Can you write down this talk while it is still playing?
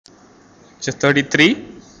which is 33.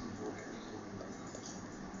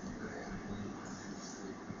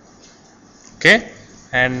 Okay,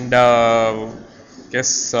 and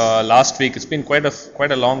guess last week, it's been quite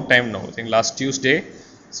a long time now. I think last Tuesday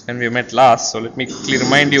is when we met last. So let me quickly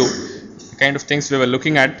remind you the kind of things we were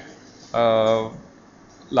looking at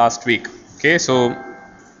last week. Okay, so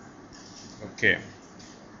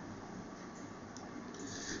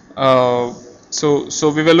so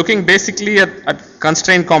we were looking basically at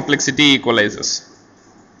constraint complexity equalizers.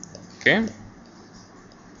 Okay.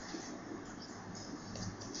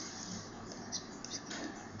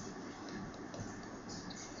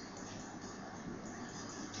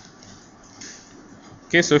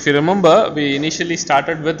 Okay, so if you remember, we initially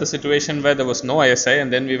started with a situation where there was no ISI,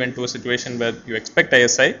 and then we went to a situation where you expect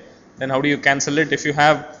ISI. Then how do you cancel it? If you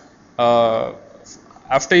have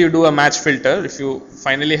after you do a match filter, if you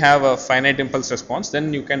finally have a finite impulse response,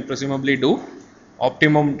 then you can presumably do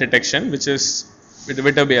optimum detection, which is with the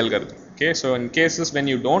Viterbi algorithm. Okay, so in cases when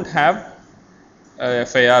you don't have a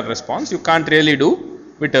FIR response, you can't really do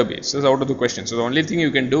Viterbi. So it's out of the question. So the only thing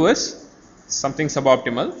you can do is something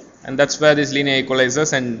suboptimal, and that's where these linear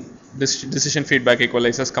equalizers and decision feedback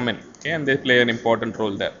equalizers come in. Okay, and they play an important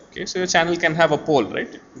role there. Okay, so your channel can have a pole,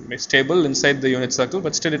 right? It's stable inside the unit circle,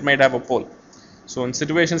 but still it might have a pole. So in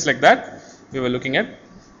situations like that, we were looking at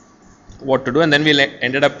what to do, and then we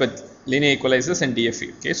ended up with linear equalizers and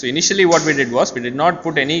DFE. Okay, so initially what we did was we did not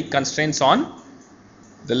put any constraints on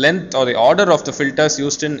the length or the order of the filters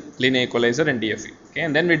used in linear equalizer and DFE. Okay,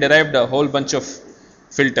 and then we derived a whole bunch of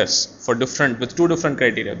filters for with two different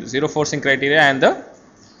criteria, the zero forcing criteria and the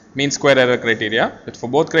mean square error criteria. But for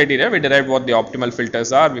both criteria, we derived what the optimal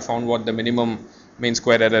filters are. We found what the minimum mean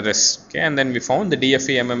square error is. Okay, and then we found the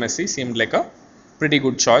DFE MMSE seemed like a pretty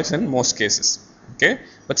good choice in most cases. Okay,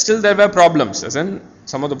 but still there were problems, as in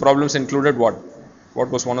some of the problems included what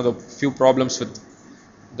was one of the few problems with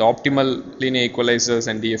the optimal linear equalizers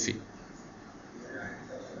and DFE.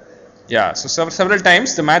 Yeah, so several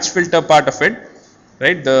times the match filter part of it,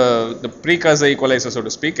 right, the precursor equalizer, so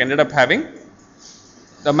to speak, ended up having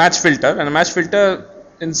the match filter, and a match filter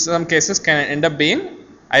in some cases can end up being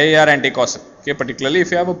IIR anti-causal. Okay, particularly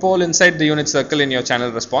if you have a pole inside the unit circle in your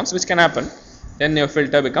channel response, which can happen, then your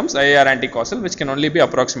filter becomes IIR anti-causal, which can only be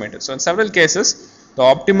approximated. So in several cases, the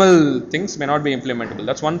optimal things may not be implementable.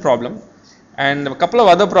 That's one problem. And a couple of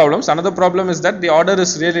other problems. Another problem is that the order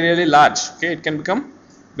is really large. Okay, it can become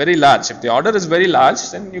very large. If the order is very large,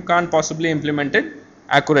 then you can't possibly implement it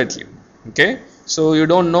accurately. Okay, so you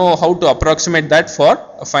don't know how to approximate that for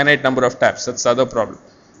a finite number of taps. That's the other problem.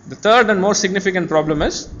 The third and more significant problem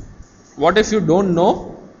is, what if you don't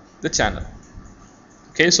know the channel?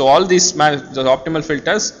 Okay, so all these the optimal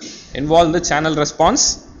filters involve the channel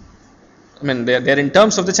response. I mean, they're in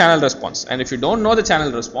terms of the channel response, and if you don't know the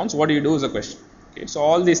channel response, what do you do is a question. Okay, so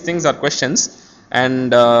all these things are questions,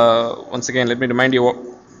 and once again, let me remind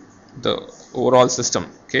you the overall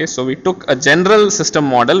system. Okay, so we took a general system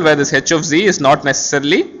model where this h of z is not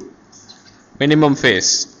necessarily minimum phase.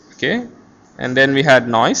 Okay, and then we had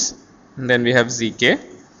noise, and then we have zk.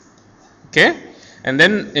 Okay, and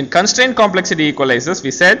then in constraint complexity equalizers,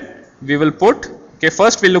 we said we will put, okay,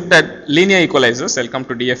 first we looked at linear equalizers. I'll come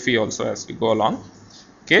to DFE also as we go along.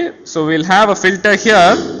 Okay, so we'll have a filter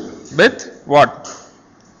here with what?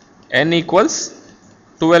 N equals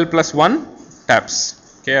 2L plus 1 taps.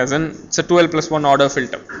 Okay, as in it's a 2L plus 1 order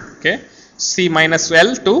filter. Okay, C minus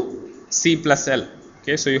L to C plus L.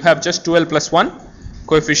 Okay, so you have just 2L plus 1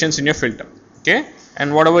 coefficients in your filter. Okay,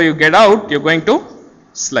 and whatever you get out, you're going to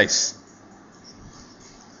slice.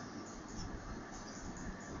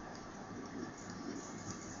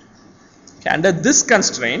 Okay, under this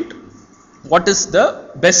constraint, what is the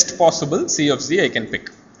best possible C of Z I can pick?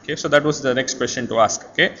 Okay, so that was the next question to ask.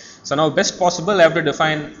 Okay, so now best possible I have to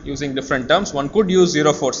define using different terms. One could use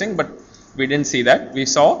zero forcing, but we didn't see that. We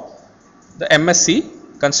saw the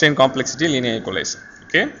MSC, constraint complexity linear equalizer.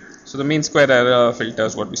 Okay, so the mean square error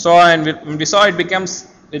filters what we saw, and when we saw it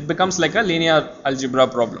becomes like a linear algebra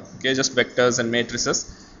problem. Okay, just vectors and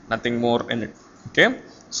matrices, nothing more in it. Okay,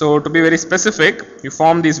 so to be very specific, you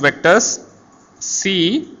form these vectors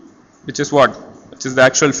C, which is what? Which is the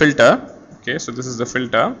actual filter. Okay, so this is the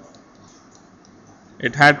filter.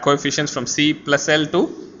 It had coefficients from C plus L to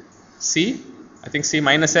C, I think C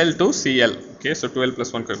minus L to CL. Okay, so 2L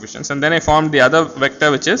plus 1 coefficients, and then I formed the other vector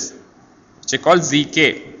which I call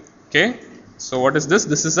ZK. Okay, so what is this?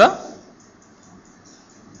 This is a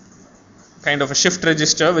kind of a shift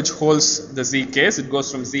register which holds the ZKs. It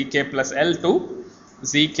goes from ZK plus L to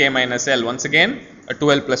ZK minus L. Once again, a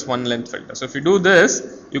 2L plus 1 length filter. So if you do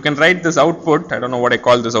this, you can write this output. I don't know what I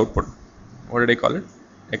call this output. What did I call it?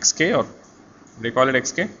 XK or They call it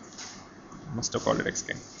xk. Must have called it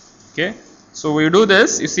xk. Okay. So we do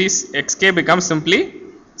this. You see, xk becomes simply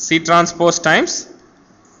C transpose times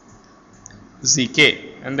zk,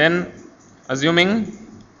 and then assuming,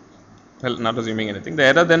 well, not assuming anything, the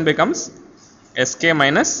error then becomes sk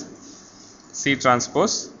minus C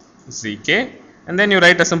transpose zk, and then you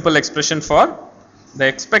write a simple expression for the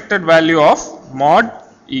expected value of mod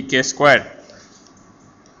ek squared.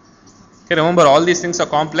 Okay, remember, all these things are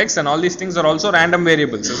complex and all these things are also random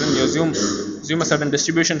variables. So then you assume a certain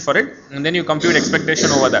distribution for it, and then you compute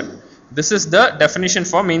expectation over that. This is the definition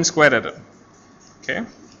for mean square error. Okay.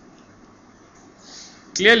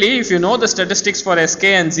 Clearly, if you know the statistics for sk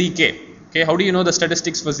and zk, okay, how do you know the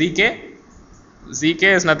statistics for zk? Zk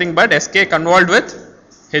is nothing but sk convolved with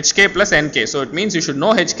hk plus nk. So it means you should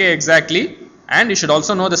know hk exactly, and you should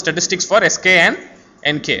also know the statistics for sk and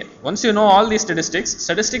nk. Once you know all these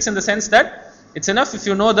statistics in the sense that it's enough if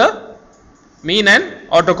you know the mean and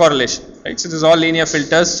autocorrelation, right? So this is all linear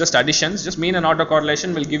filters, just additions. Just mean and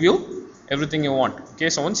autocorrelation will give you everything you want. Okay,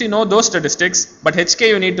 so once you know those statistics, but hk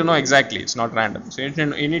you need to know exactly, it's not random. So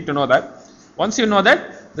you need to know that. Once you know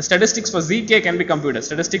that, the statistics for zk can be computed.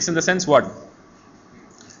 Statistics in the sense what?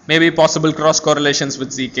 Maybe possible cross correlations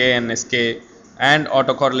with zk and sk and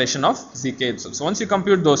autocorrelation of zk itself. So once you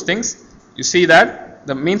compute those things, you see that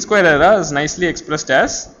the mean square error is nicely expressed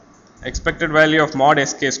as expected value of mod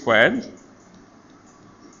sk squared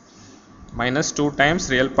minus 2 times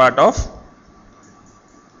real part of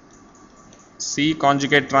C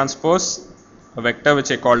conjugate transpose a vector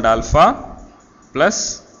which I called alpha plus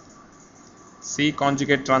C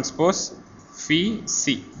conjugate transpose phi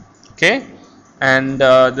C. Okay, and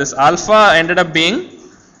this alpha ended up being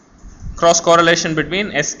cross correlation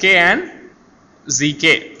between sk and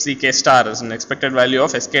zk star is an expected value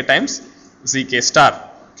of sk times zk star.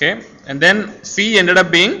 Okay, and then phi ended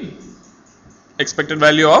up being expected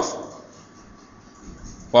value of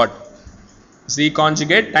what? Z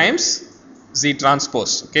conjugate times Z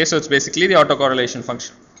transpose. Okay, so it's basically the autocorrelation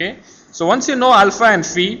function. Okay, so once you know alpha and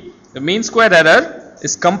phi, the mean square error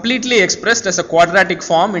is completely expressed as a quadratic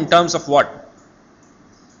form in terms of what?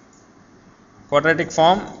 Quadratic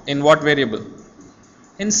form in what variable?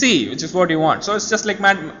 In C, which is what you want. So it's just like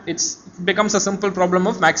it becomes a simple problem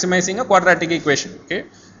of maximizing a quadratic equation. Okay,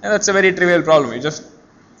 and that's a very trivial problem. You just,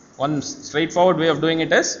 one straightforward way of doing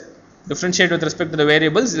it is differentiate with respect to the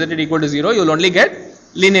variables. Z equal to 0, you will only get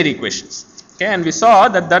linear equations. Okay, and we saw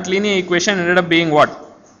that linear equation ended up being what?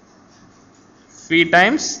 Phi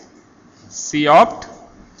times C opt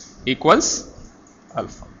equals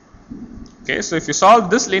alpha. Okay, so if you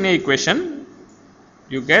solve this linear equation,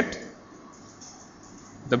 you get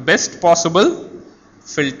the best possible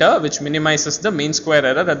filter which minimizes the mean square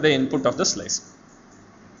error at the input of the slicer.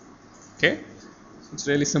 Okay, it's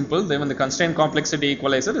really simple. Even the constraint complexity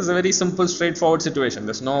equalizer is a very simple, straightforward situation.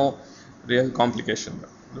 There's no real complication.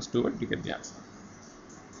 Just do it, you get the answer.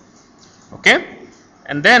 Okay,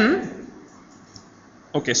 and then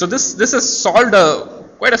okay, so this has solved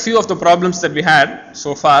quite a few of the problems that we had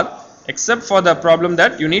so far, except for the problem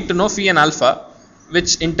that you need to know phi and alpha,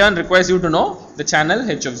 which in turn requires you to know the channel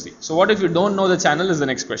h of z. So what if you don't know the channel is the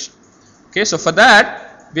next question. Okay, so for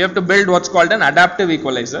that we have to build what's called an adaptive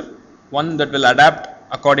equalizer, one that will adapt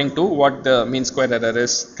according to what the mean square error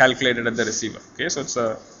is calculated at the receiver. Okay, so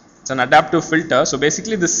it's an adaptive filter. So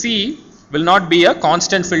basically the C will not be a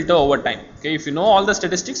constant filter over time. Okay, if you know all the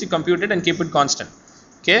statistics, you compute it and keep it constant.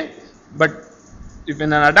 Okay, but if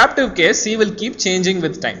in an adaptive case, C will keep changing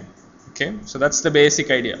with time. Okay, so that's the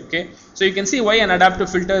basic idea. Okay, so you can see why an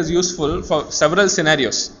adaptive filter is useful for several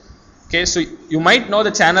scenarios. Okay, so you might know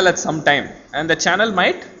the channel at some time and the channel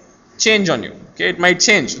might change on you. Okay, it might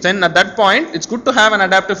change. Then at that point, it's good to have an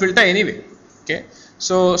adaptive filter anyway. Okay,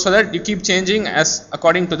 so that you keep changing as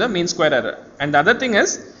according to the mean square error. And the other thing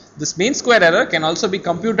is, this mean square error can also be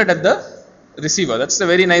computed at the receiver. That's the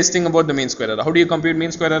very nice thing about the mean square error. How do you compute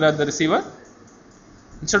mean square error at the receiver?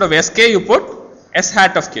 Instead of sk, you put s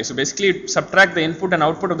hat of k. So basically, you subtract the input and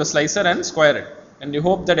output of the slicer and square it, and you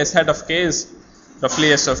hope that s hat of k is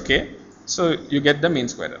roughly s of k. So you get the mean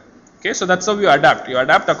square error. Okay, so that's how you adapt. You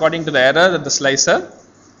adapt according to the error at the slicer,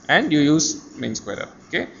 and you use mean square error.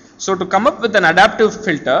 Okay, so to come up with an adaptive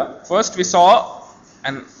filter, first we saw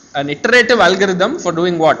an iterative algorithm for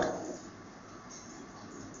doing what?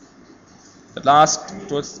 The last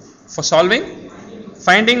was for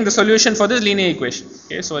finding the solution for this linear equation.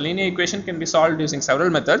 Okay, so a linear equation can be solved using several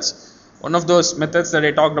methods. One of those methods that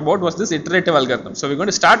I talked about was this iterative algorithm. So we're going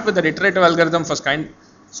to start with the iterative algorithm for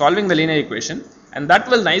solving the linear equation, and that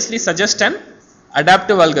will nicely suggest an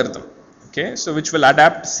adaptive algorithm. Okay, so which will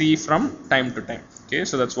adapt C from time to time. Okay,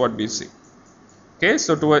 so that's what we see. Okay,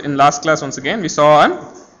 so in last class once again we saw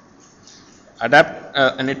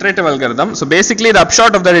an iterative algorithm. So basically the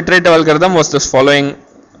upshot of the iterative algorithm was this following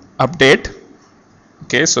update.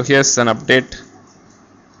 Okay, so here's an update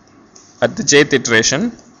at the jth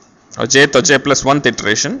iteration, or jth or j plus 1th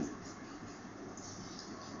iteration.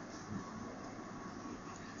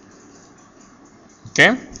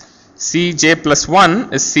 Okay, Cj plus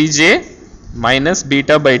 1 is Cj minus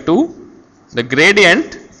beta by 2, the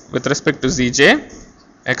gradient with respect to Zj,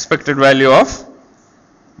 expected value of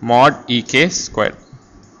mod Ek squared.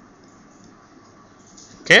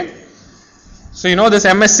 Okay, so you know this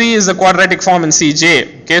MSE is a quadratic form in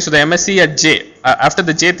Cj. Okay, so the MSE at j after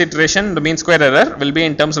the jth iteration, the mean square error will be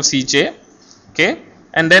in terms of Cj. Okay,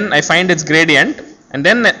 and then I find its gradient, and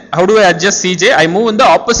then how do I adjust Cj? I move in the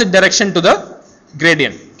opposite direction to the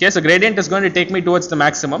gradient. Okay, so gradient is going to take me towards the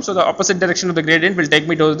maximum, so the opposite direction of the gradient will take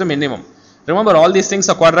me towards the minimum. Remember, all these things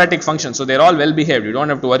are quadratic functions, so they're all well behaved. You don't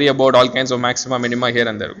have to worry about all kinds of maxima, minima here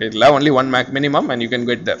and there. Okay, you'll have only one minimum and you can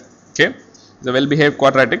get there. Okay, the well behaved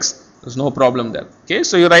quadratics, there's no problem there. Okay,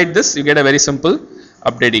 so you write this, you get a very simple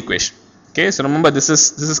update equation. Okay, so remember this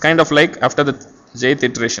is kind of like after the jth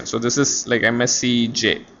iteration, so this is like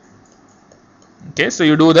MSCJ. Okay, so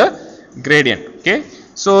you do the gradient. Okay,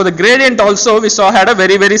 so the gradient also we saw had a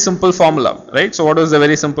very simple formula, right? So what was the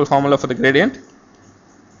very simple formula for the gradient?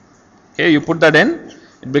 Okay, you put that in,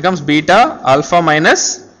 it becomes beta alpha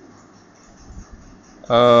minus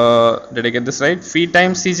did I get this right? Phi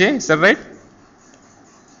times Cj, is that right?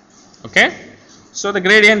 Okay, so the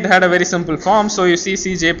gradient had a very simple form, so you see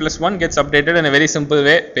Cj plus 1 gets updated in a very simple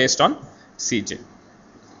way based on Cj.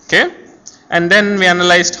 Okay, and then we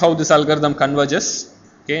analyzed how this algorithm converges.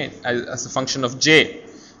 Okay, as a function of j,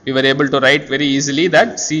 we were able to write very easily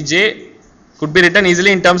that Cj could be written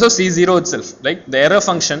easily in terms of C0 itself. Like the error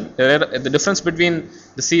function, the difference between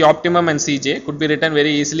the C optimum and Cj could be written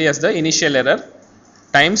very easily as the initial error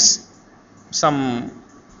times some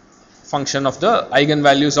function of the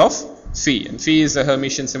eigenvalues of phi, and phi is a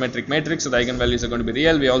Hermitian symmetric matrix, so the eigenvalues are going to be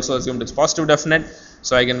real. We also assumed it's positive definite,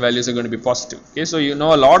 so eigenvalues are going to be positive. Okay, so you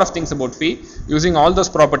know a lot of things about phi. Using all those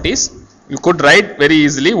properties, you could write very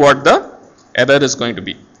easily what the error is going to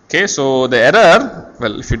be. Okay, so the error,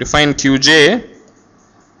 well, if you define Qj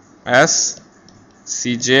as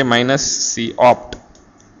Cj minus C opt,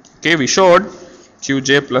 okay, we showed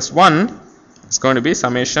Qj plus 1 is going to be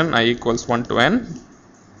summation I equals 1 to n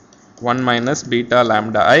 1 minus beta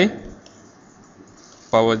lambda I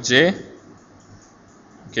power j.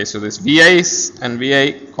 Okay, so this Vi's and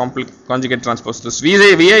Vi conjugate transpose. This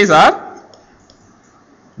Vi's are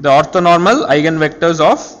the orthonormal eigenvectors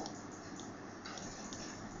of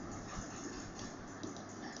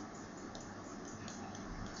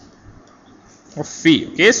phi.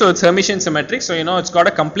 Okay, so it's Hermitian symmetric, so you know it's got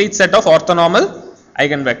a complete set of orthonormal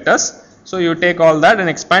eigenvectors. So you take all that and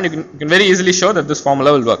expand, you can very easily show that this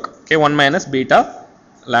formula will work. Okay, 1 minus beta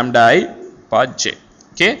lambda I power j.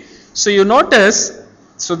 Okay, so you notice,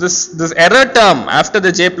 so this error term after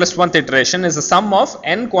the j plus 1th iteration is a sum of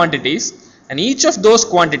n quantities, and each of those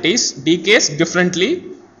quantities decays differently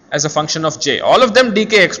as a function of j. All of them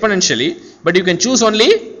decay exponentially, but you can choose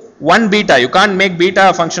only one beta. You can't make beta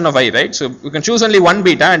a function of I, right? So you can choose only one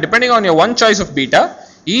beta, and depending on your one choice of beta,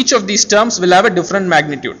 each of these terms will have a different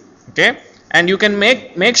magnitude. Okay, and you can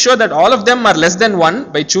make sure that all of them are less than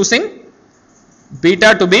 1 by choosing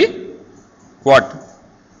beta to be what?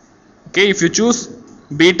 Okay, if you choose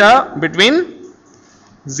beta between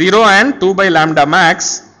 0 and 2 by lambda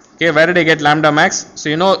max, okay, where did I get lambda max? So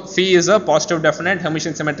you know phi is a positive definite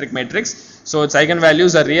Hermitian symmetric matrix, so its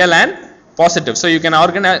eigenvalues are real and positive, so you can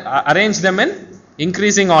arrange them in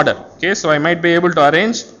increasing order. Okay, so I might be able to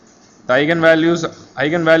arrange the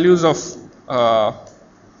eigenvalues of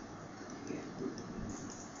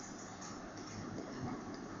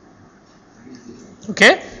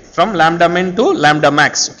okay, from lambda min to lambda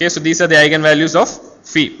max. Okay, so these are the eigenvalues of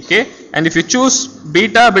phi. Okay, and if you choose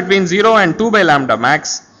beta between 0 and 2 by lambda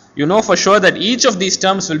max, you know for sure that each of these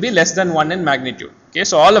terms will be less than 1 in magnitude. Okay,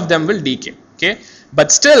 so all of them will decay. Okay,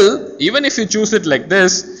 but still, even if you choose it like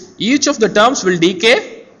this, each of the terms will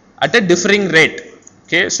decay at a differing rate.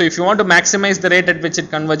 Okay, so if you want to maximize the rate at which it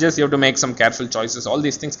converges, you have to make some careful choices. All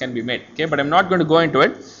these things can be made. Okay, but I'm not going to go into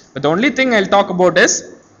it. But the only thing I'll talk about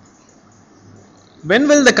is when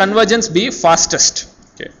will the convergence be fastest.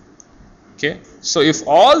 Okay, so if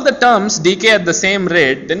all the terms decay at the same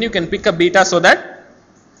rate, then you can pick a beta so that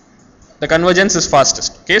the convergence is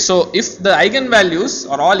fastest. Okay, so if the eigenvalues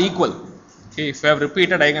are all equal, okay, if you have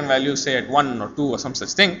repeated eigenvalues say at 1 or 2 or some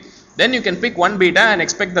such thing, then you can pick one beta and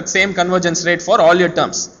expect that same convergence rate for all your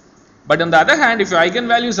terms. But on the other hand, if your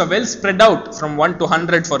eigenvalues are well spread out from 1 to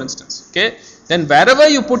 100 for instance, okay, then wherever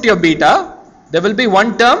you put your beta, there will be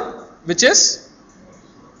one term which is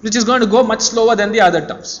going to go much slower than the other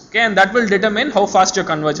terms, okay, and that will determine how fast your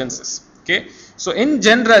convergence is, okay. So in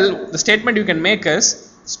general, the statement you can make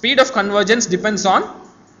is speed of convergence depends on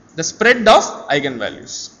the spread of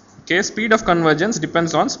eigenvalues, okay. Speed of convergence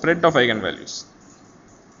depends on spread of eigenvalues.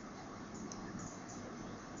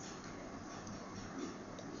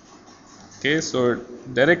 Okay, so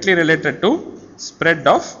directly related to spread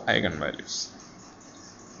of eigenvalues.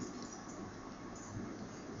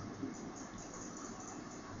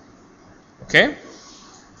 Okay,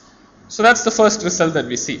 so that's the first result that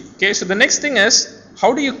we see. Okay, so the next thing is,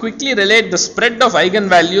 how do you quickly relate the spread of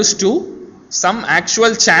eigenvalues to some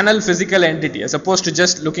actual channel physical entity as opposed to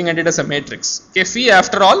just looking at it as a matrix. Okay, phi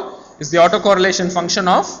after all is the autocorrelation function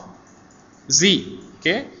of Z.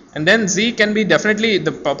 Okay, and then Z can be definitely,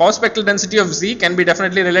 the power spectral density of Z can be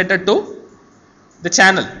definitely related to the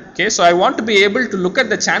channel. Okay, so I want to be able to look at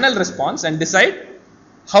the channel response and decide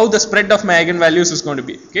how the spread of my eigenvalues is going to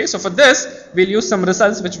be. Okay, so for this we'll use some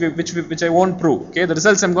results which I won't prove. Okay, the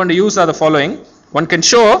results I'm going to use are the following. One can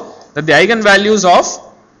show that the eigenvalues of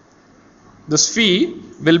this phi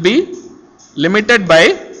will be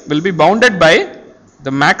bounded by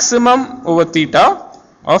the maximum over theta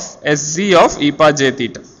of Sz of e power j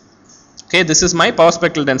theta. Okay, this is my power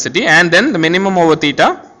spectral density, and then the minimum over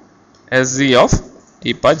theta Sz of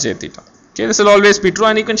e power j theta. Okay, this will always be true,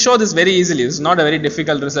 and you can show this very easily. This is not a very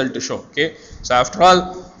difficult result to show. Okay, so after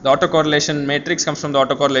all, the autocorrelation matrix comes from the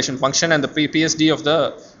autocorrelation function, and the PSD of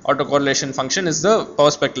the autocorrelation function is the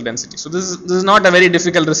power spectral density. So this is not a very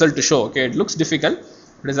difficult result to show. Okay, it looks difficult,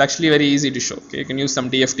 but it's actually very easy to show. Okay, you can use some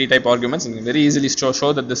DFT type arguments and very easily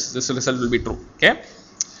show that this result will be true. Okay,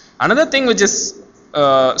 another thing which is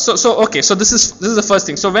okay, so this is the first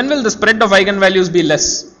thing. So when will the spread of eigenvalues be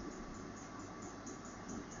less?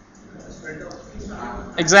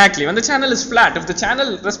 Exactly, when the channel is flat. If the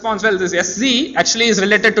channel responds well, this Sz actually is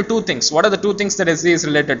related to two things. What are the two things that Sz is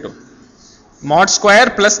related to? Mod square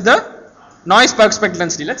plus the noise power spectral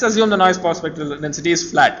density. Let's assume the noise power spectral density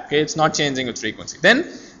is flat. Okay, it's not changing with frequency.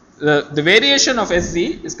 Then the variation of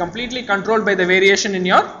Sz is completely controlled by the variation in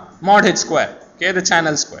your mod h square. Okay, the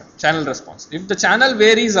channel response. If the channel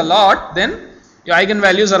varies a lot, then your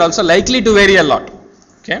eigenvalues are also likely to vary a lot.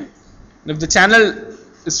 Okay, if the channel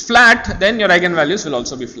is flat, then your eigenvalues will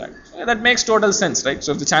also be flat. So that makes total sense, right?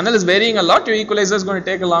 So if the channel is varying a lot, your equalizer is going to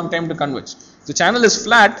take a long time to converge. If the channel is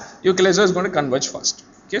flat, your equalizer is going to converge fast.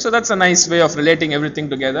 Okay, so that's a nice way of relating everything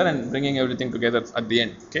together and bringing everything together at the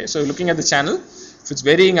end. Okay, so looking at the channel, if it's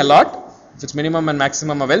varying a lot, if its minimum and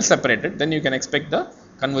maximum are well separated, then you can expect the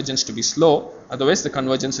convergence to be slow. Otherwise, the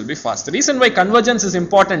convergence will be fast. The reason why convergence is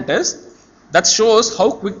important is that shows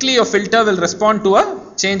how quickly your filter will respond to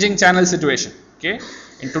a changing channel situation. Okay,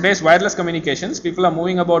 in today's wireless communications, people are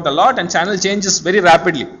moving about a lot and channel changes very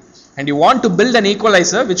rapidly, and you want to build an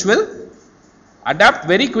equalizer which will adapt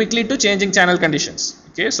very quickly to changing channel conditions.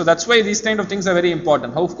 Okay, so that's why these kind of things are very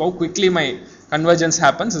important. How quickly my convergence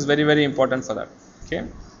happens is very, very important for that. Okay,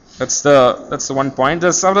 that's the one point.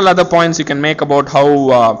 There's several other points you can make about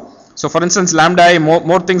how so for instance, lambda I,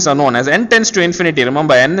 more things are known. As n tends to infinity,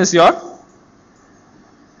 remember n is your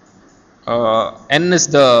n is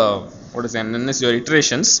the what is n? N is your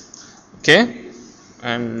iterations. Okay,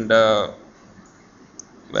 and where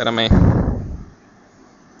am I?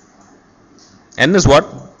 N is what?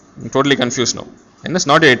 I'm totally confused now. N is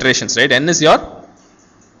not your iterations, right? N is your,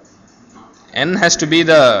 n has to be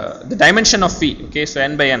the dimension of phi. Okay, so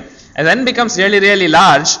n by n. As n becomes really, really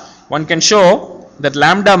large, one can show that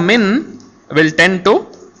lambda min will tend to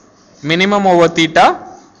minimum over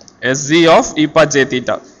theta Sz of e power j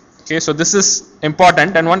theta. Okay, so this is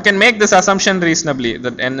important, and one can make this assumption reasonably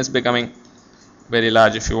that n is becoming very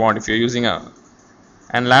large if you want, if you're using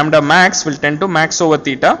and lambda max will tend to max over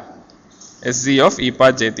theta Sz of e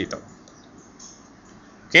power j theta.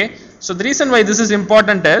 Okay, so the reason why this is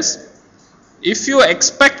important is, if you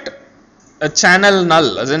expect a channel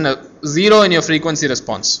null, as in a 0 in your frequency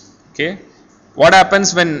response, okay, what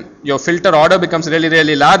happens when your filter order becomes really,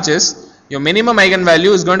 really large is your minimum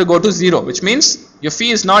eigenvalue is going to go to 0, which means your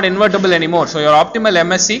phi is not invertible anymore. So your optimal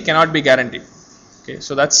MSE cannot be guaranteed. Okay,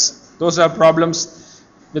 so those are problems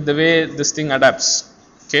with the way this thing adapts.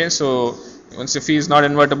 Okay, so once your phi is not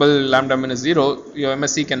invertible, lambda min is 0, your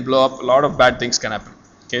MSE can blow up. A lot of bad things can happen.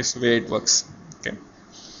 Okay, so the way it works. Okay,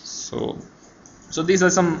 so these are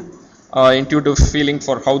some intuitive feeling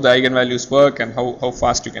for how the eigenvalues work and how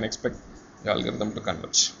fast you can expect the algorithm to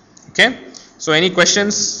converge. Okay, so any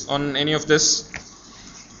questions on any of this,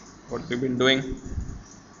 what we've been doing?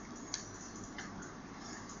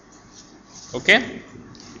 Okay,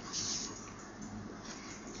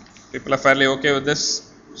 people are fairly okay with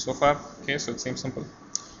this so far. Okay, so it seems simple.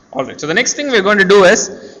 All right, so the next thing we're going to do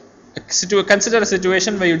is consider a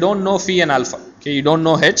situation where you don't know phi and alpha. Okay, you don't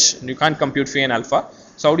know h and you can't compute phi and alpha.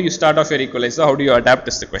 So how do you start off your equalizer? How do you adapt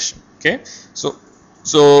is the question. Okay,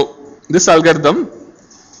 so this algorithm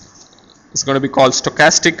is going to be called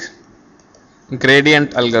stochastic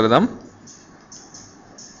gradient algorithm.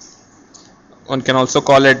 One can also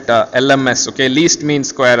call it LMS. Okay, least mean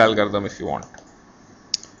square algorithm if you want.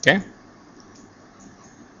 Okay.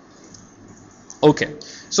 Okay.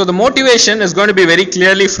 So the motivation is going to be very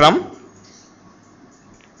clearly from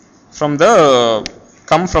the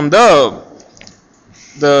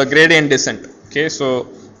gradient descent. Okay. So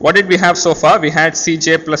what did we have so far? We had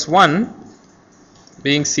Cj plus 1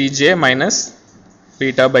 being Cj minus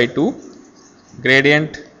beta by 2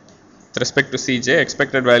 gradient with respect to Cj,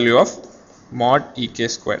 expected value of mod Ek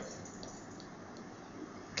square.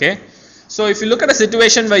 Okay. So if you look at a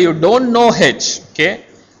situation where you don't know h, okay,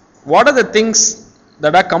 what are the things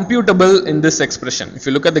that are computable in this expression? If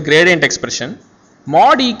you look at the gradient expression,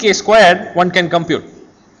 mod Ek squared one can compute.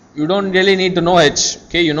 You don't really need to know h.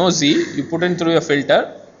 Okay, you know z, you put in through a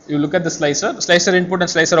filter, you look at the slicer input and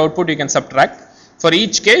slicer output, you can subtract. For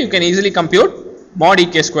each k you can easily compute mod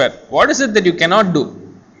Ek square. What is it that you cannot do?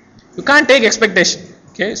 You can't take expectation.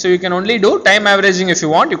 Okay, so you can only do time averaging if you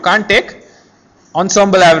want. You can't take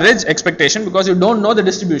ensemble average expectation because you don't know the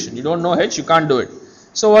distribution. You don't know h, you can't do it.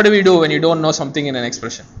 So what do we do when you don't know something in an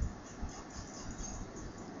expression?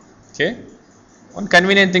 Okay, one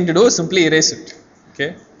convenient thing to do is simply erase it.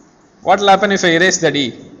 Okay, what will happen if I erase that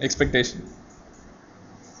e expectation?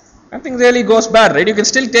 Nothing really goes bad, right? You can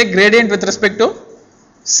still take gradient with respect to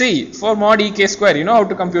c for mod Ek square. You know how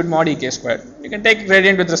to compute mod Ek square. You can take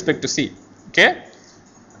gradient with respect to c. Okay,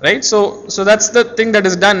 right? So that's the thing that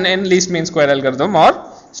is done in least mean square algorithm or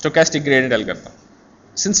stochastic gradient algorithm.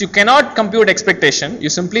 Since you cannot compute expectation, you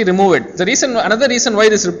simply remove it. Another reason why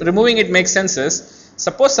this removing it makes sense is,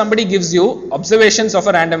 suppose somebody gives you observations of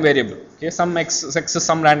a random variable. Okay, some x is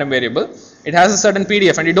some random variable. It has a certain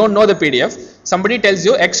PDF and you don't know the PDF. Somebody tells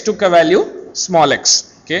you x took a value small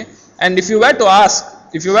x. Okay, and if you were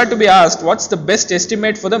to be asked what's the best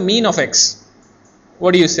estimate for the mean of x,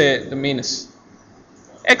 what do you say the mean is?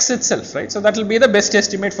 X itself, right? So that will be the best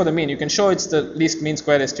estimate for the mean. You can show it's the least mean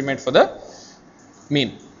square estimate for the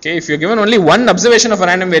mean. Okay, if you're given only one observation of a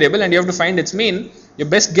random variable and you have to find its mean, your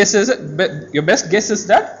best guess is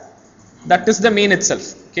that is the mean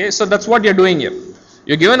itself. Okay, so that's what you're doing here.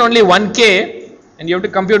 You're given only 1k and you have to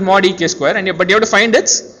compute mod Ek square, but you have to find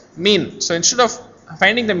its mean. So instead of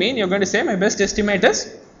finding the mean, you're going to say my best estimate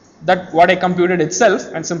is that what I computed itself,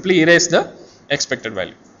 and simply erase the expected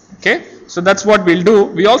value. Okay, so that's what we'll do.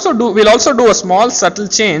 We'll also do a small subtle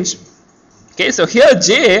change. Okay, so here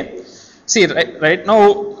j, see right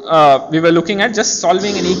now we were looking at just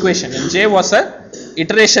solving an equation and j was a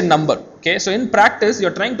iteration number. Okay, so in practice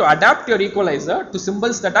you're trying to adapt your equalizer to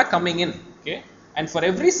symbols that are coming in. Okay, and for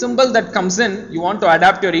every symbol that comes in you want to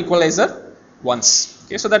adapt your equalizer once.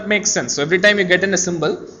 Okay, so that makes sense. So every time you get in a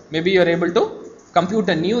symbol, maybe you're able to compute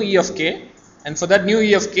a new e of k, and for that new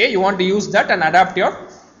e of k you want to use that and adapt your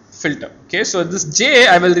filter. Okay, so this j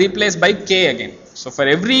I will replace by k again. So for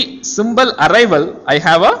every symbol arrival I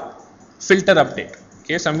have a filter update.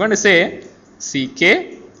 Okay, so I'm going to say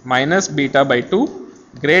ck minus beta by 2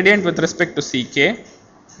 gradient with respect to ck,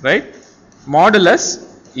 right, modulus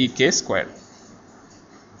ek squared.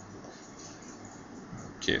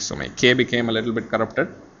 Okay, so my k became a little bit corrupted.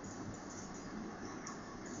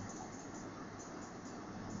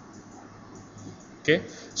 Okay,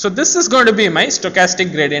 so this is going to be my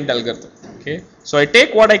stochastic gradient algorithm. Okay, so I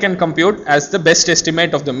take what I can compute as the best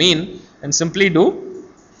estimate of the mean and simply do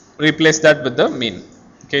replace that with the mean.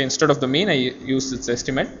 Okay, instead of the mean I use its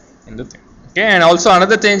estimate in the thing. Okay, and also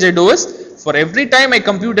another change I do is, for every time I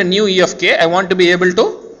compute a new e of k, I want to be able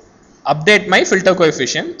to update my filter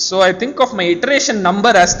coefficient. So I think of my iteration number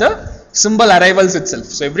as the symbol arrivals itself.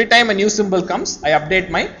 So every time a new symbol comes, I update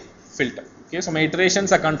my filter. Okay, so my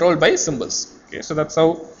iterations are controlled by symbols. Okay, so that's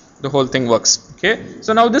how the whole thing works. Okay,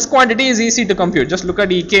 so now this quantity is easy to compute. Just look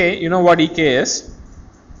at Ek. You know what Ek is.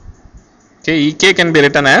 Okay, Ek can be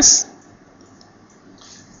written as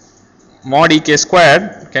mod Ek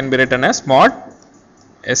squared, can be written as mod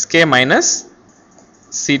Sk minus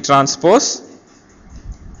C transpose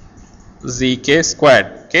Zk squared.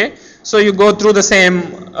 Okay, so you go through the same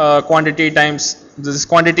quantity times this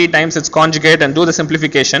quantity times its conjugate and do the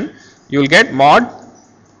simplification. You will get mod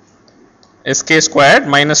Sk squared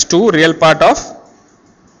minus 2 real part of,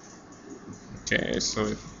 okay,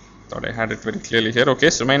 so thought I had it very clearly here. Okay,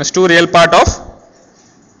 so minus 2 real part of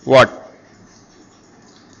what?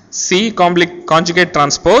 C conjugate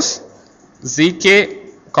transpose Zk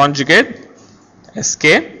conjugate Sk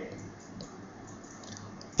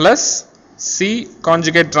plus C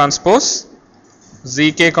conjugate transpose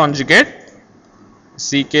Zk conjugate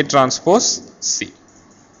Zk transpose C.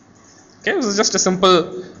 Okay, this is just a simple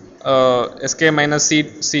Sk minus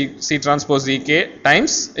C transpose Zk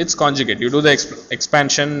times its conjugate. You do the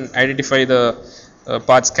expansion, identify the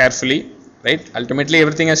parts carefully, right? Ultimately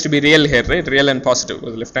everything has to be real here, right? Real and positive.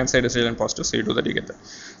 The left hand side is real and positive, so you do that, you get that.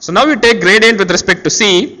 So now you take gradient with respect to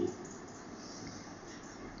C.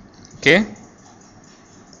 Okay.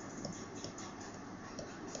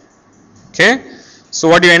 Okay. So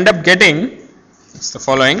what you end up getting is the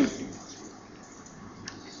following.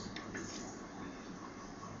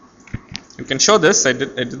 You can show this. I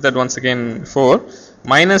did that once again before.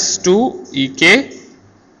 Minus 2 Ek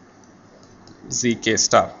Zk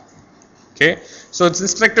star. Okay, so it's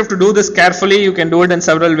instructive to do this carefully. You can do it in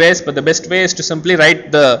several ways, but the best way is to simply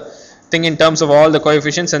write the thing in terms of all the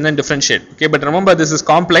coefficients and then differentiate. Okay, but remember this is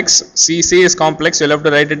complex. C is complex. You'll have to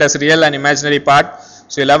write it as real and imaginary part.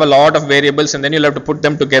 So you'll have a lot of variables and then you'll have to put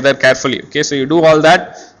them together carefully. Okay, so you do all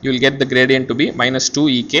that, you'll get the gradient to be minus 2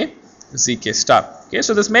 Ek Zk star. Okay,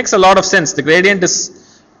 so this makes a lot of sense. The gradient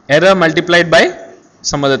is error multiplied by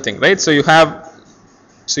some other thing, right? So you have,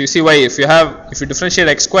 so you see why if you differentiate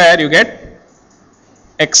x square, you get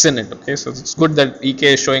x in it. Okay, so it's good that Ek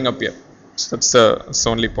is showing up here. So that's the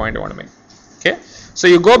only point I want to make. Okay, so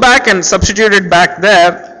you go back and substitute it back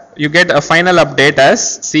there, you get a final update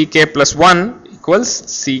as Ck plus 1 equals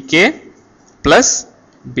Ck plus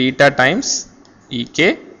beta times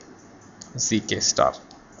Ek Zk star.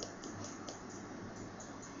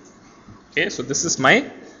 Okay, so this is my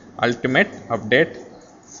ultimate update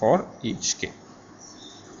for each k.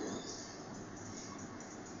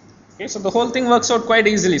 Okay, so the whole thing works out quite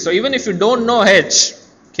easily. So even if you don't know h,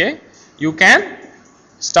 okay, you can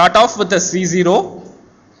start off with a C0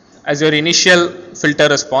 as your initial filter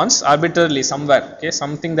response arbitrarily somewhere. Okay,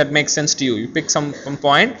 something that makes sense to you. You pick some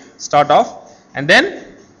point, start off, and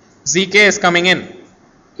then Zk is coming in.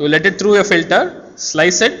 You let it through your filter,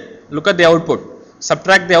 slice it, look at the output,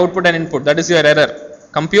 subtract the output and input. That is your error.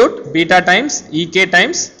 Compute beta times Ek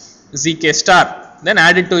times Zk star. Then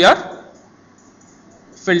add it to your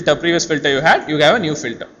filter, previous filter you had, you have a new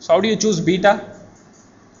filter. So how do you choose beta?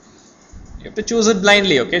 You have to choose it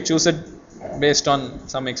blindly. Okay, choose it based on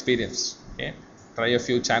some experience. Okay, try a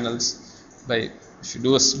few channels. Like if you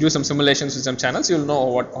do some simulations with some channels, you'll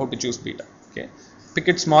know how to choose beta. Okay, pick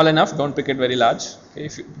it small enough, don't pick it very large. Okay,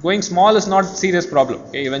 if going small is not serious problem.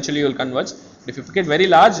 Okay, eventually you will converge. But if you pick it very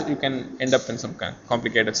large, you can end up in some kind of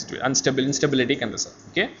complicated situation. Instability can result.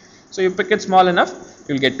 Okay, so you pick it small enough,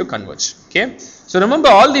 you'll get to converge. Okay, so remember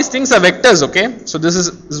all these things are vectors. Okay, so this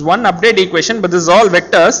is one update equation, but this is all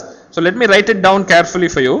vectors. So let me write it down carefully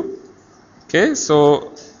for you. Okay,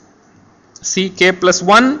 so Ck plus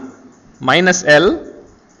 1 minus L,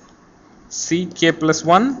 Ck plus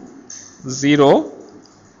 1 0,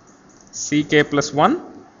 Ck plus 1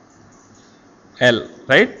 L,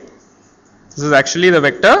 right? This is actually the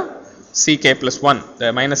vector Ck plus 1,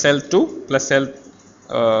 the minus L2 plus L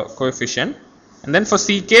coefficient, and then for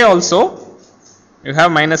Ck also you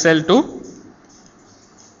have minus L2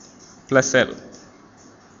 plus L.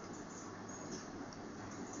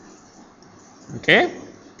 Okay,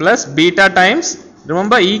 plus beta times,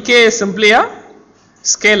 remember Ek is simply a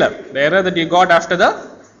scalar, the error that you got after the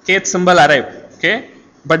kth symbol arrived. Okay,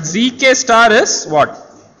 but Zk star is what?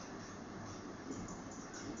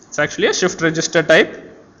 It's actually a shift register type.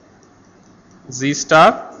 Z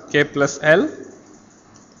star k plus L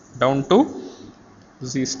down to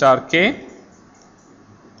Z star k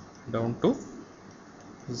down to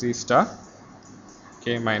Z star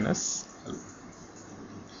k minus L.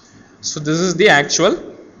 So this is the actual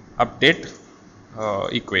update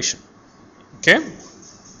equation. Okay,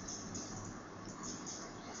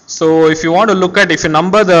 so if you want to look at, if you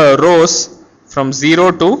number the rows from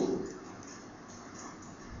 0 to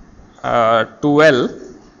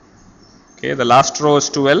 2L, okay, the last row is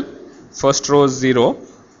 2L, first row is 0.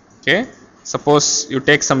 Okay, suppose you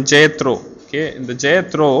take some jth row. Okay, in the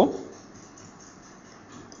jth row,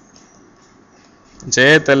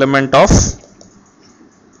 jth element of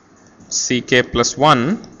Ck plus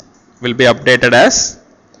 1 will be updated as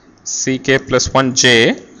Ck plus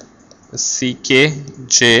 1j,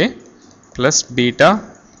 Ckj plus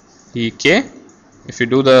beta Ek. If you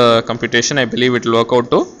do the computation, I believe it will work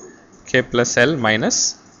out to k plus L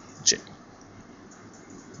minus j.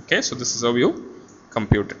 Okay, so this is how you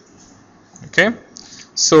compute it. Okay,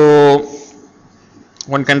 So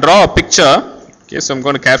one can draw a picture. Okay, so I'm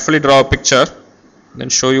going to carefully draw a picture, then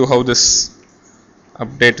show you how this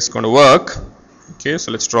update is going to work. Okay,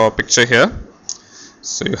 so let's draw a picture here.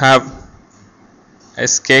 So you have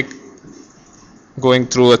S cake going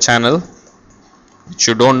through a channel which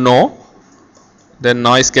you don't know, then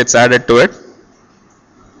noise gets added to it.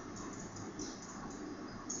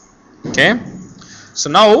 Okay, so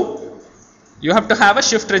now you have to have a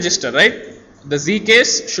shift register, right? The Z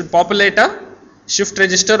case should populate a shift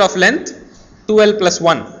register of length 2L plus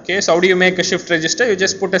 1. Okay, so how do you make a shift register? You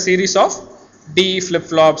just put a series of D flip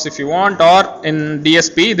flops if you want, or in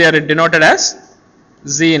DSP they are denoted as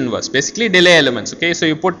Z inverse, basically delay elements. Okay, so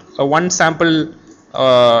you put a one sample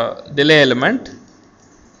delay element.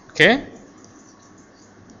 Okay,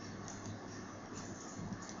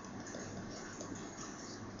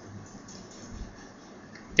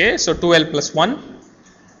 okay, so 2L plus 1.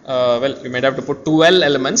 Well, you might have to put 2L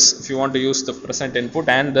elements if you want to use the present input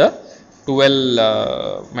and the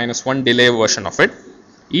 2L minus 1 delay version of it.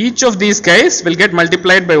 Each of these guys will get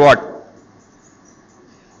multiplied by what?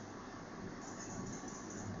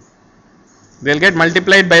 They will get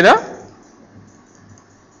multiplied by the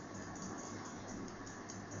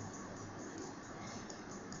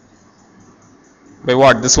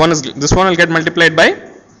what? This one will get multiplied by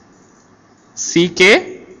Ck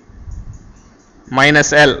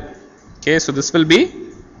minus L. Okay, so this will be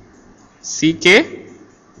Ck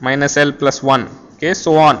minus L plus 1. Okay,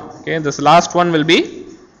 so on. Okay, this last one will be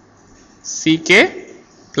Ck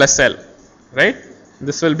plus L, right?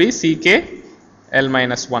 This will be Ck L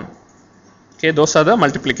minus 1. Okay, those are the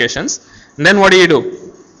multiplications. And then what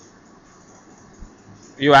do?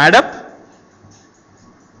 You add up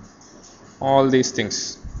all these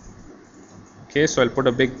things. Okay, so I'll put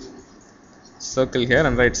a big circle here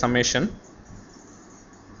and write summation.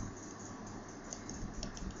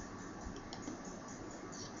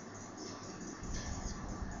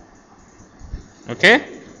 Okay,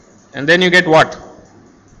 and then you get what?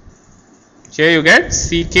 Here you get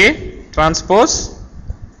Ck transpose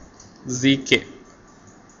Zk.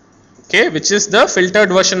 Okay, which is the filtered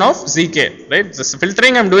version of Zk, right? This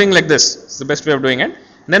filtering I'm doing like this. It's the best way of doing it.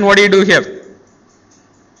 And then what do you do here?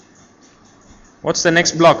 What's the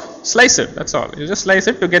next block? Slice it, that's all. You just slice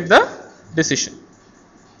it to get the decision.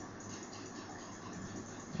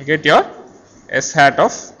 You get your S hat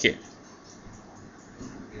of K.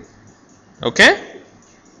 Okay,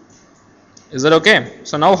 is that okay?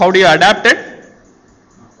 So now how do you adapt it?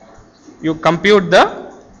 You compute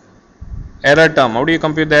the error term. How do you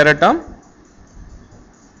compute the error term?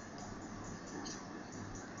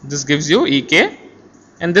 This gives you Ek,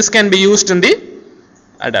 and this can be used in the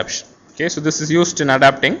adaptation. Okay, so this is used in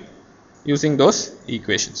adapting using those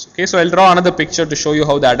equations. Okay, so I'll draw another picture to show you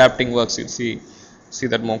how the adapting works. You'll see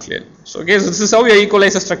that more clearly. So okay, so this is how your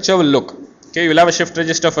equalizer structure will look. Okay, you will have a shift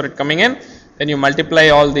register for it coming in, then you multiply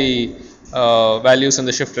all the values in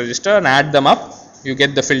the shift register and add them up. You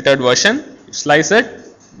get the filtered version, you slice it,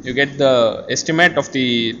 you get the estimate of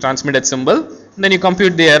the transmitted symbol, and then you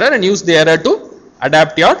compute the error and use the error to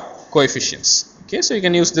adapt your coefficients. Okay, so you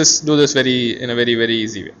can use this, do this in a very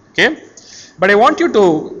easy way. Okay, but I want you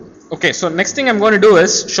to, okay, so next thing I'm going to do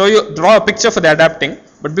is draw a picture for the adapting,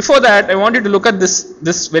 but before that I want you to look at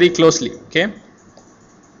this very closely. Okay,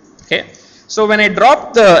 so when I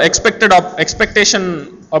drop the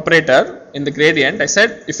expectation operator in the gradient, I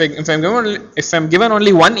said if I'm given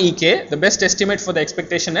only one Ek, the best estimate for the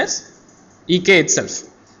expectation is Ek itself.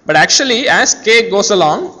 But actually, as K goes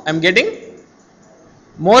along, I'm getting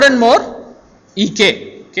more and more Ek.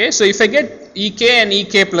 Okay, so if I get Ek and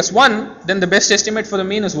Ek plus 1, then the best estimate for the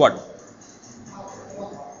mean is what?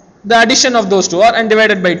 The addition of those two and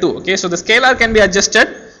divided by 2. Okay, so the scalar can be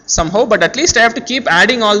adjusted somehow, but at least I have to keep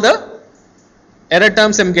adding all the error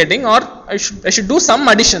terms I'm getting, or I should do some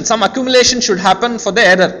addition, some accumulation should happen for the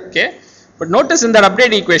error. Okay, but notice in that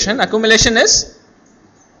update equation, accumulation is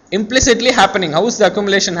implicitly happening. How is the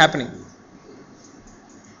accumulation happening?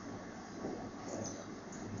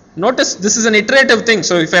 Notice this is an iterative thing.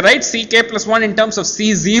 So if I write Ck plus 1 in terms of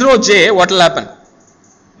C0j, what will happen?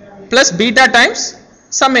 Plus beta times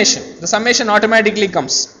summation. The summation automatically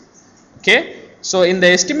comes. Okay, so in the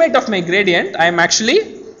estimate of my gradient, I am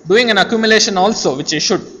actually doing an accumulation also, which I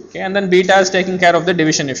should. Okay, and then beta is taking care of the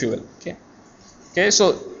division, if you will. Okay, so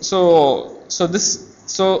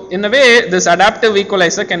in a way, this adaptive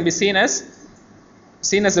equalizer can be seen as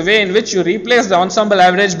a way in which you replace the ensemble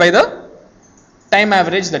average by the time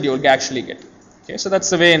average that you will actually get. Okay, so that's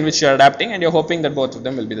the way in which you are adapting, and you're hoping that both of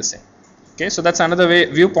them will be the same. Okay, so that's another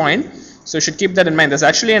viewpoint. So you should keep that in mind. There's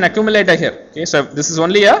actually an accumulator here. Okay, so this is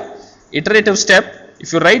only a iterative step.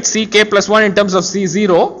 if you write ck plus 1 in terms of c0,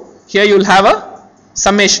 here you will have a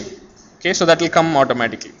summation. Okay, so that will come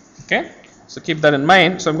automatically. Okay, so keep that in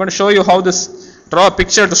mind. So I'm going to show you how this, draw a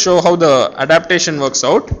picture to show how the adaptation works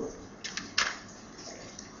out.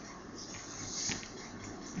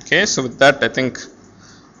 Okay, so with that I think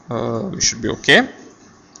we should be okay.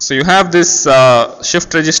 So you have this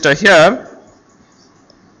shift register here.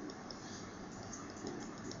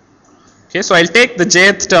 Okay, so I'll take the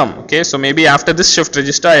jth term. Okay, so maybe after this shift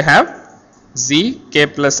register I have z k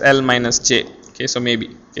plus l minus j. Okay, so maybe.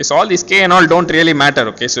 Okay, so all these k and all don't really matter.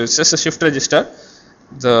 Okay, so it's just a shift register.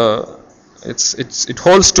 It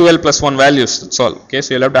holds 2l plus 1 values. That's all. Okay,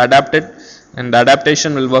 so you'll have to adapt it, and the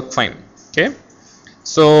adaptation will work fine. Okay,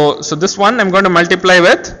 so this one I'm going to multiply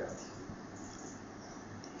with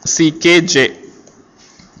ckj.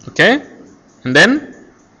 Okay, and then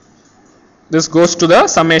this goes to the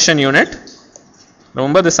summation unit.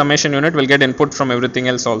 Remember, the summation unit will get input from everything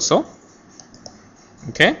else also.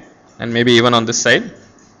 Okay, and maybe even on this side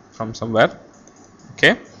from somewhere.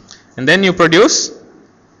 Okay, and then you produce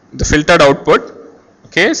the filtered output.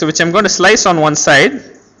 Okay, so which I'm going to slice on one side.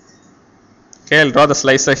 Okay, I'll draw the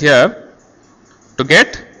slicer here to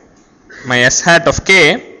get my s hat of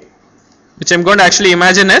k, which I'm going to actually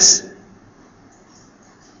imagine as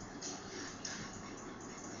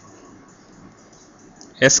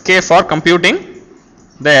sk for computing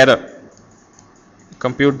the error.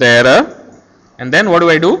 Compute the error, and then what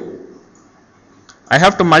do? I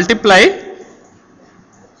have to multiply,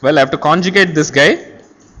 well, I have to conjugate this guy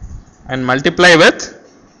and multiply with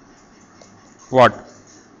what?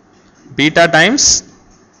 Beta times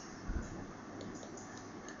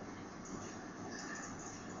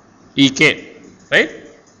ek, right?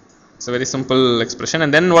 It's a very simple expression.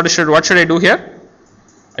 And then what should I do here?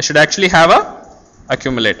 I should actually have a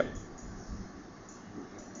accumulator,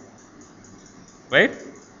 right?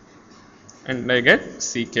 And I get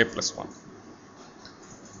ck plus 1.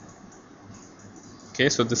 Okay,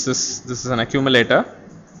 so this is an accumulator.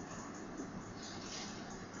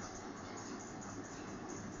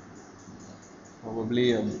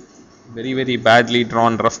 Probably a very badly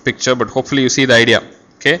drawn rough picture, but hopefully you see the idea.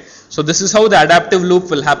 Okay, so this is how the adaptive loop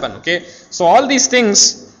will happen. Okay, so all these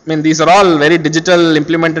things, I mean, these are all very digital,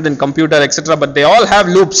 implemented in computer, etc., but they all have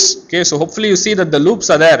loops. Okay, so hopefully you see that the loops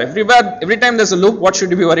are there everywhere. Every time there's a loop, what should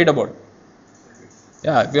you be worried about?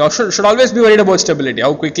 Yeah, we should always be worried about stability.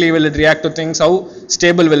 How quickly will it react to things? How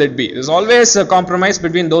stable will it be? There's always a compromise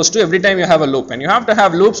between those two every time you have a loop, and you have to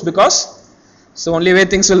have loops because it's the only way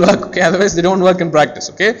things will work. Okay, otherwise they don't work in practice.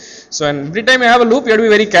 Okay, so and every time you have a loop, you have to be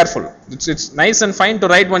very careful. It's nice and fine to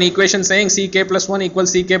write one equation saying ck plus 1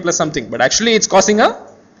 equals ck plus something, but actually it's causing a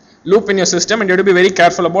loop in your system, and you have to be very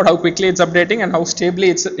careful about how quickly it's updating and how stably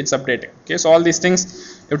it's updating. Okay, so all these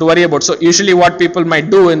things you have to worry about. So usually what people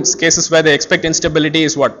might do in cases where they expect instability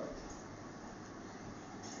is what?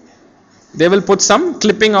 They will put some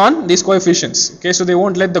clipping on these coefficients. Okay, so they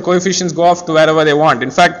won't let the coefficients go off to wherever they want.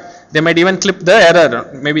 In fact, they might even clip the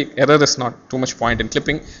error. Maybe error is not too much point in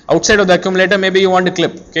clipping. Outside of the accumulator, maybe you want to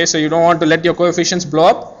clip. Okay, so you don't want to let your coefficients blow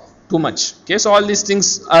up too much. Okay, so all these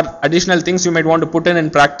things are additional things you might want to put in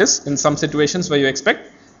practice in some situations where you expect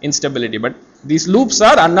instability. But these loops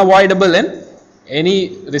are unavoidable in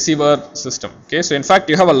any receiver system. Okay, so in fact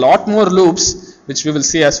you have a lot more loops which we will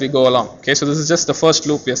see as we go along. Okay, so this is just the first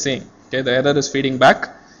loop we are seeing. Okay, the error is feeding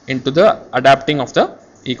back into the adapting of the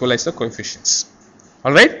equalizer coefficients.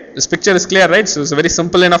 All right, this picture is clear, right? So it's a very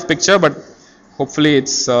simple enough picture, but hopefully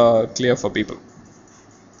it's clear for people.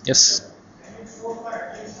 Yes.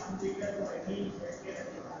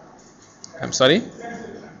 I'm sorry.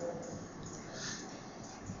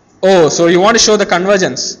 Oh, so you want to show the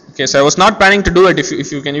convergence? Okay, so I was not planning to do it.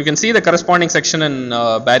 If you can see the corresponding section in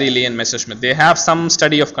Barry, Lee, and Messerschmitt. They have some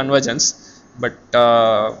study of convergence, but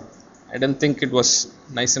I didn't think it was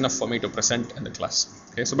nice enough for me to present in the class.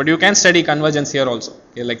 Okay, so but you can study convergence here also.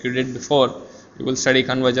 Okay, like you did before, you will study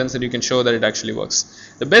convergence and you can show that it actually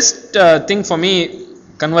works. The best thing for me,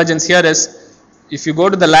 convergence here is if you go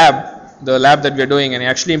to the lab that we are doing, and you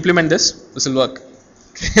actually implement this will work.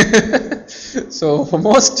 So for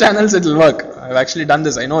most channels it will work. I've actually done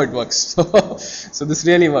this. I know it works. So this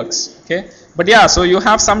really works. Okay, but yeah, so you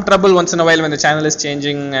have some trouble once in a while when the channel is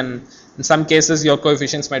changing, and in some cases your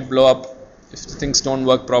coefficients might blow up. If things don't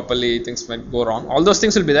work properly, things might go wrong. All those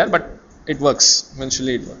things will be there, but it works.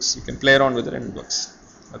 Eventually it works. You can play around with it and it works.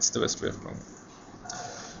 That's the best way of doing it.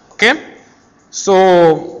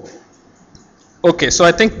 Okay, so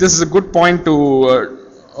I think this is a good point to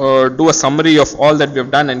do a summary of all that we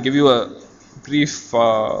have done and give you a brief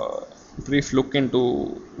look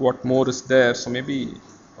into what more is there. So maybe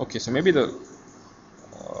the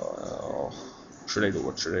should I do?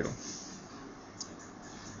 What should I do?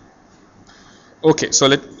 Okay, so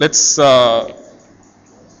let's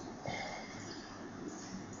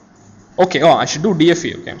okay, oh, I should do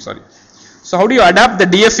DFE. Okay, I'm sorry. So how do you adapt the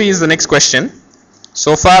DFE is the next question.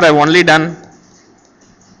 So far I've only done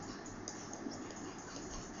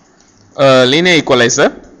linear equalizer.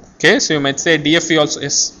 Okay, so you might say DFE also.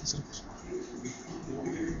 Yes.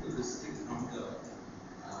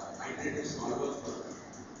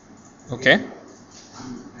 Okay.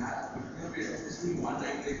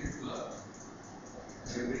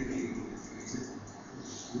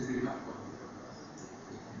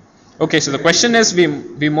 Okay, so the question is,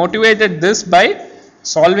 we motivated this by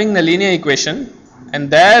solving the linear equation, and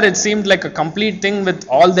there it seemed like a complete thing with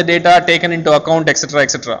all the data taken into account, etc.,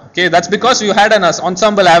 etc. Okay, that's because you had an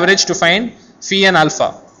ensemble average to find phi and alpha.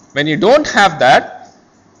 When you don't have that,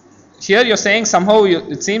 here you're saying somehow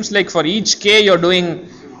it seems like for each k you're doing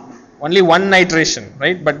only one iteration,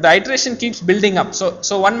 right? But the iteration keeps building up.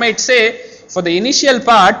 So one might say for the initial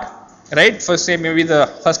part, right, for say maybe the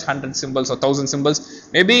first 100 symbols or 1000 symbols,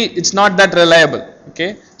 maybe it's not that reliable.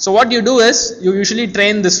 Okay, so what you do is you usually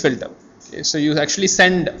train this filter. Okay, so you actually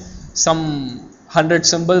send some 100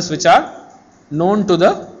 symbols which are known to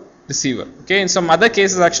the receiver. Okay, in some other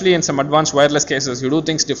cases, actually in some advanced wireless cases, you do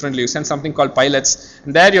things differently. You send something called pilots,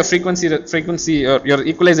 and there your frequency your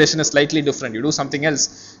equalization is slightly different. You do something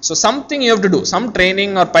else. So something you have to do, some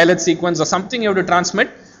training or pilot sequence or something you have to transmit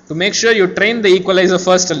to make sure you train the equalizer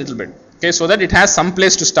first a little bit. Okay, so that it has some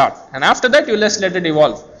place to start, and after that you just let it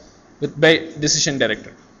evolve with by decision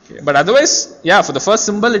directed. Okay, but otherwise, yeah, for the first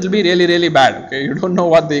symbol it will be really bad. Okay, you don't know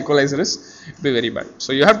what the equalizer is, it will be very bad.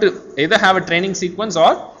 So you have to either have a training sequence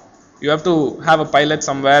or you have to have a pilot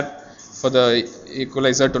somewhere for the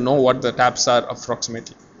equalizer to know what the taps are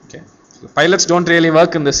approximately. Okay, so the pilots don't really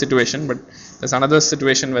work in this situation, but there's another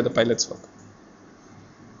situation where the pilots work.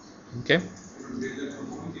 Okay.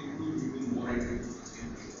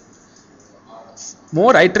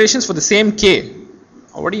 More iterations for the same k.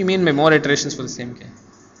 What do you mean by more iterations for the same k?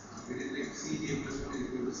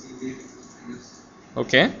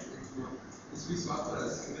 Okay.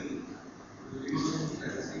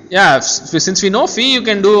 Yeah, since we know phi, you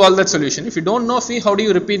can do all that solution. If you don't know phi, how do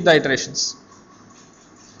you repeat the iterations?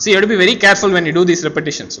 See, you have to be very careful when you do these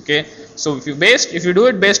repetitions. Okay, so if you do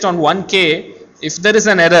it based on 1k, if there is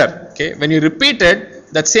an error, okay, when you repeat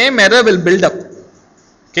it, that same error will build up.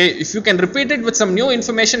 Okay, if you can repeat it with some new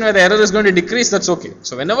information where the error is going to decrease, that's okay.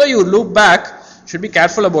 So whenever you loop back, you should be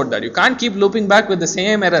careful about that. You can't keep looping back with the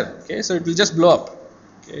same error. Okay, so it will just blow up.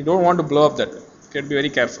 Okay, you don't want to blow up that way. Okay, be very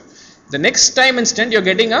careful. The next time instant you're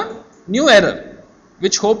getting a new error,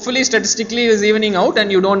 which hopefully statistically is evening out and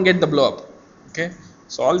you don't get the blow up. Okay,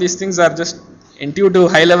 so all these things are just intuitive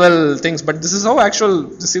high level things, but this is how actual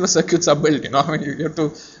receiver circuits are built. You know, I mean, you have to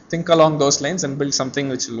think along those lines and build something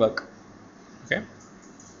which will work. Okay.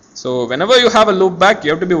 So whenever you have a loop back,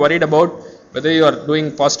 you have to be worried about whether you are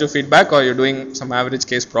doing positive feedback or you're doing some average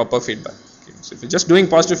case proper feedback. Okay. So if you're just doing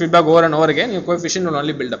positive feedback over and over again, your coefficient will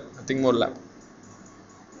only build up, nothing more will happen.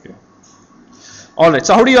 Okay. Alright,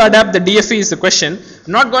 so how do you adapt the DFE is the question.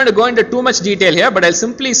 I'm not going to go into too much detail here, but I'll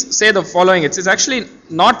simply say the following. It's actually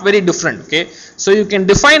not very different. Okay, so you can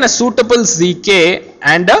define a suitable ZK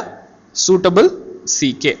and a suitable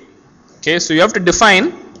CK. Okay, so you have to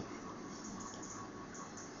define.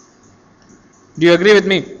 Do you agree with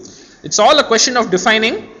me? It's all a question of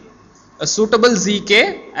defining a suitable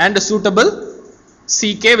ZK and a suitable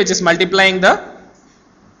CK, which is multiplying the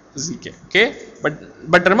ZK. Okay,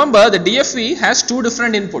 but remember the DFE has two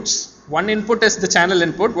different inputs. One input is the channel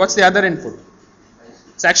input. What's the other input?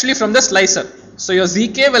 It's actually from the slicer. So your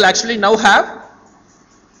ZK will actually now have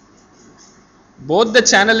both the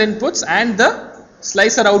channel inputs and the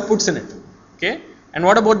slicer outputs in it. Okay, and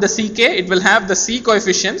what about the CK? It will have the C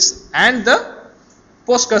coefficients and the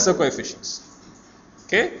post cursor coefficients.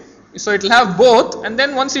 Okay, so it will have both, and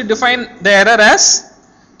then once you define the error as,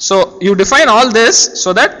 so you define all this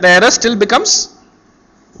so that the error still becomes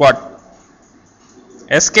what?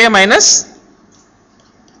 SK minus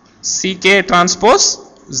CK transpose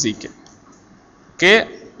ZK. Okay,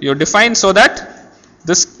 you define so that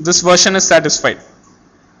this version is satisfied.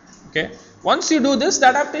 Okay, once you do this, the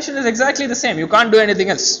adaptation is exactly the same. You can't do anything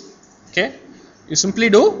else. Okay, you simply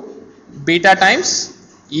do beta times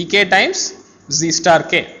EK times Z star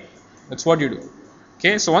K. That's what you do.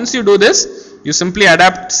 Okay, so once you do this, you simply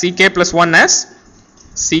adapt CK plus 1 as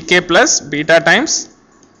CK plus beta times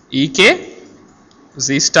EK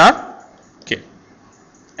Z star K,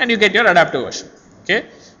 and you get your adaptive version. Okay,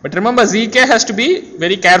 but remember ZK has to be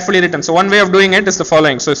very carefully written. So one way of doing it is the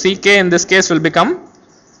following. So CK in this case will become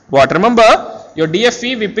what? Remember your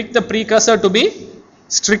DFE, we picked the precursor to be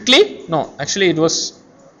strictly, no, actually it was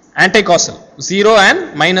anti-causal, 0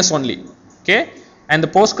 and minus only, okay, and the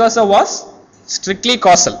postcursor was strictly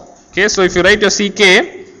causal, okay. So if you write your CK,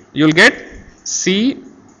 you will get C,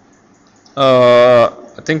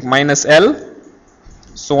 I think minus L,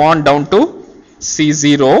 so on down to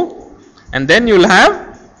C0, and then you will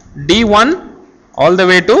have D1 all the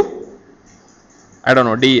way to, I don't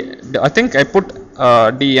know, I think I put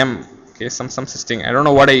DM, okay, some such thing, I don't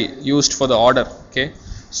know what I used for the order, okay.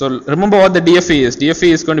 So remember what the DFE is. DFE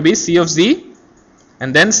is going to be C of Z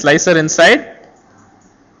and then slicer inside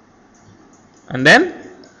and then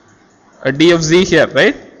a D of Z here,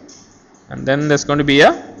 right, and then there's going to be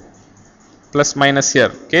a plus minus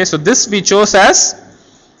here, okay. So this we chose as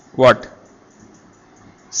what,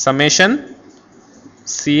 summation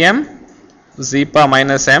Cm Z power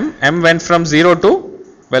minus M. M went from 0 to,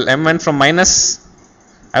 well, M went from minus,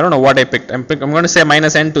 I don't know what I picked. I'm going to say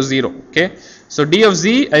minus N to 0, okay. So D of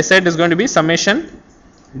Z I said is going to be summation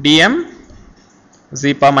Dm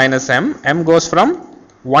Z power minus M. M goes from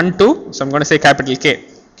 1 to, so I'm going to say capital K,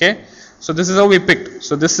 okay. So this is how we picked.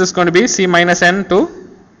 So this is going to be C minus N to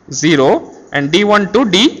 0 and D1 to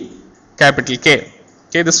D capital K,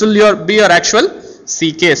 okay. This will be your actual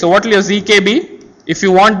CK. So what will your ZK be? If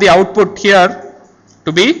you want the output here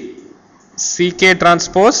to be CK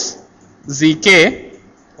transpose ZK,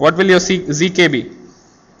 what will your ZK be?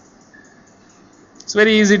 It's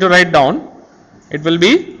very easy to write down. It will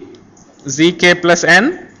be ZK plus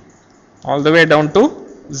N all the way down to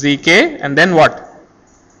ZK and then what?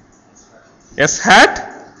 S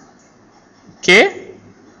hat K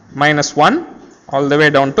minus 1 all the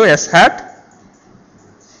way down to S hat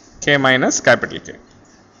K minus capital K.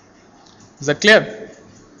 Is that clear?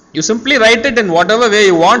 You simply write it in whatever way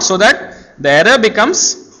you want so that the error becomes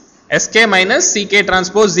Sk minus Ck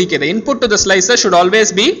transpose Zk. The input to the slicer should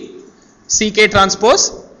always be Ck transpose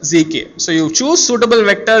Zk. So you choose suitable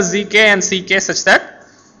vectors Zk and Ck such that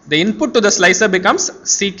the input to the slicer becomes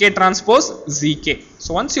Ck transpose Zk.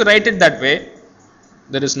 So once you write it that way,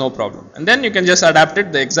 there is no problem. And then you can just adapt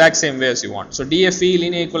it the exact same way as you want. So DFE,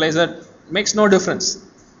 linear equalizer makes no difference.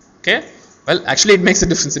 Okay. Well, actually it makes a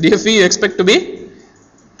difference. DFE you expect to be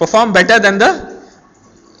perform better than the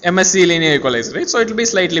MSc linear equalizer, right? So it will be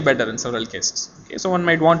slightly better in several cases. Okay, so one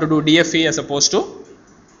might want to do DFE as opposed to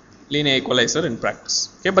linear equalizer in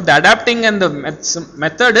practice. Okay, but the adapting and the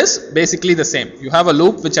method is basically the same. You have a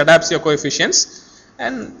loop which adapts your coefficients,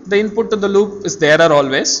 and the input to the loop is the error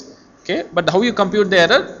always. Okay, but how you compute the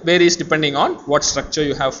error varies depending on what structure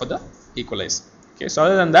you have for the equalizer. Okay, so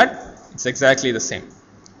other than that, it's exactly the same.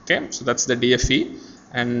 Okay, so that's the DFE.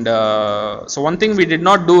 And so one thing we did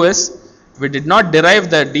not do is we did not derive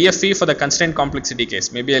the DFE for the constraint complexity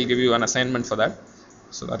case. Maybe I'll give you an assignment for that.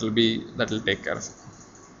 So that will take care of it.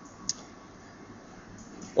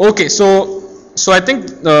 Okay, so I think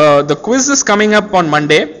the quiz is coming up on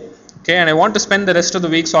Monday. Okay, and I want to spend the rest of the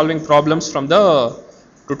week solving problems from the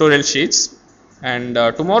tutorial sheets. And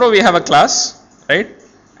tomorrow we have a class, right?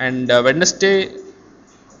 And Wednesday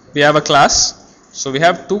we have a class. So we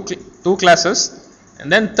have two classes,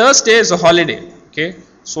 and then Thursday is a holiday. Okay,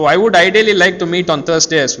 so I would ideally like to meet on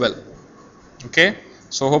Thursday as well. Okay,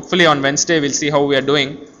 so hopefully on Wednesday we'll see how we are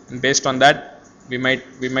doing, and based on that we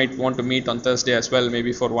might want to meet on Thursday as well,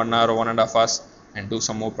 maybe for 1 hour or 1.5 hours, and do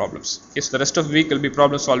some more problems. Okay, so the rest of the week will be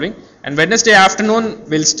problem solving, and Wednesday afternoon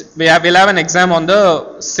we'll have an exam on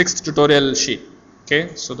the 6th tutorial sheet.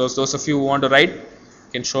 Okay, so those of you who want to write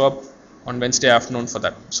can show up on Wednesday afternoon for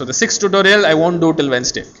that. So the 6th tutorial I won't do till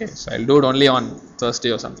Wednesday. Okay, so I'll do it only on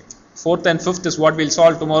Thursday or something. 4th and 5th is what we'll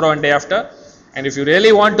solve tomorrow and day after. And if you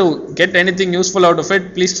really want to get anything useful out of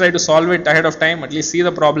it, please try to solve it ahead of time. At least see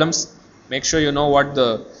the problems. Make sure you know what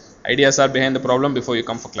the ideas are behind the problem before you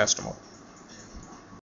come for class tomorrow.